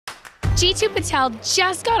Jeetu Patel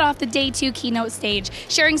just got off the Day 2 keynote stage,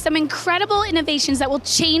 sharing some incredible innovations that will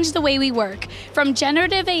change the way we work, from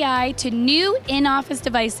generative AI to new in-office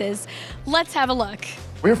devices. Let's have a look.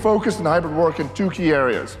 We're focused on hybrid work in two key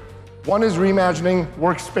areas. One is reimagining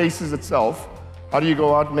workspaces itself. How do you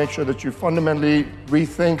go out and make sure that you fundamentally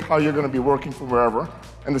rethink how you're going to be working from wherever?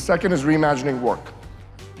 And the second is reimagining work.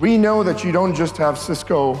 We know that you don't just have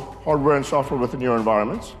Cisco hardware and software within your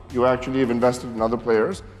environments. You actually have invested in other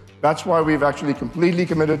players. That's why we've actually completely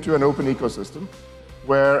committed to an open ecosystem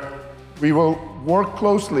where we will work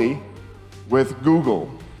closely with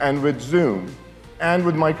Google and with Zoom and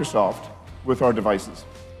with Microsoft with our devices.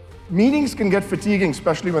 Meetings can get fatiguing,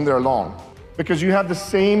 especially when they're long, because you have the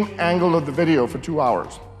same angle of the video for 2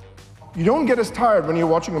 hours. You don't get as tired when you're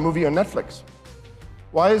watching a movie on Netflix.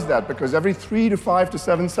 Why is that? Because every 3 to 5 to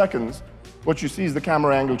 7 seconds, what you see is the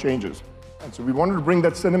camera angle changes. And so we wanted to bring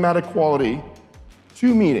that cinematic quality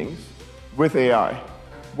to meetings with AI.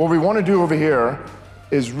 What we want to do over here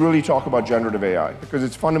is really talk about generative AI, because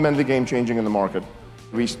it's fundamentally game-changing in the market.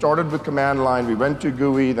 We started with command line, we went to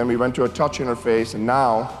GUI, then we went to a touch interface, and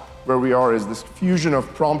now where we are is this fusion of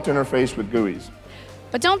prompt interface with GUIs.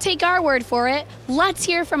 But don't take our word for it. Let's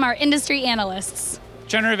hear from our industry analysts.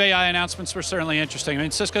 Generative AI announcements were certainly interesting. I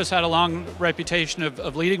mean, Cisco's had a long reputation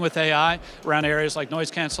of leading with AI around areas like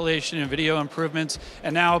noise cancellation and video improvements,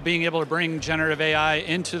 and now being able to bring generative AI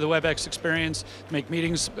into the Webex experience, make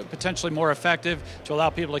meetings potentially more effective, to allow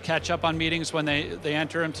people to catch up on meetings when they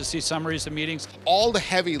enter them, to see summaries of meetings. All the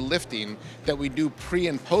heavy lifting that we do pre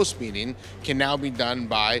and post meeting can now be done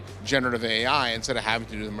by generative AI instead of having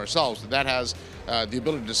to do them ourselves. So that has the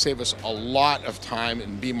ability to save us a lot of time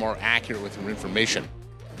and be more accurate with information.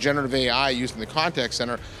 Generative AI used in the contact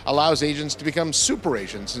center allows agents to become super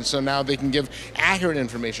agents, and so now they can give accurate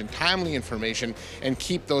information, timely information, and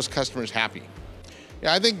keep those customers happy.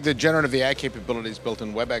 Yeah, I think the generative AI capabilities built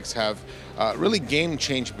in Webex have really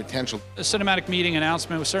game-changing potential. The cinematic meeting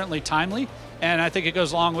announcement was certainly timely, and I think it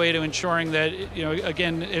goes a long way to ensuring that,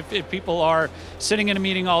 again, if people are sitting in a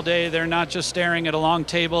meeting all day, they're not just staring at a long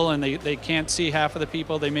table and they can't see half of the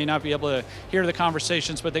people, they may not be able to hear the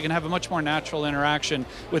conversations, but they can have a much more natural interaction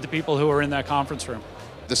with the people who are in that conference room.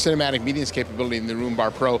 The cinematic meetings capability in the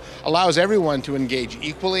Roombar Pro allows everyone to engage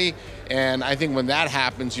equally, and I think when that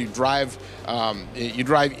happens, you drive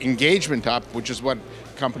engagement up, which is what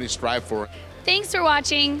companies strive for. Thanks for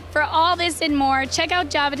watching. For all this and more, check out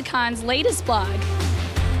JavaDCon's latest blog.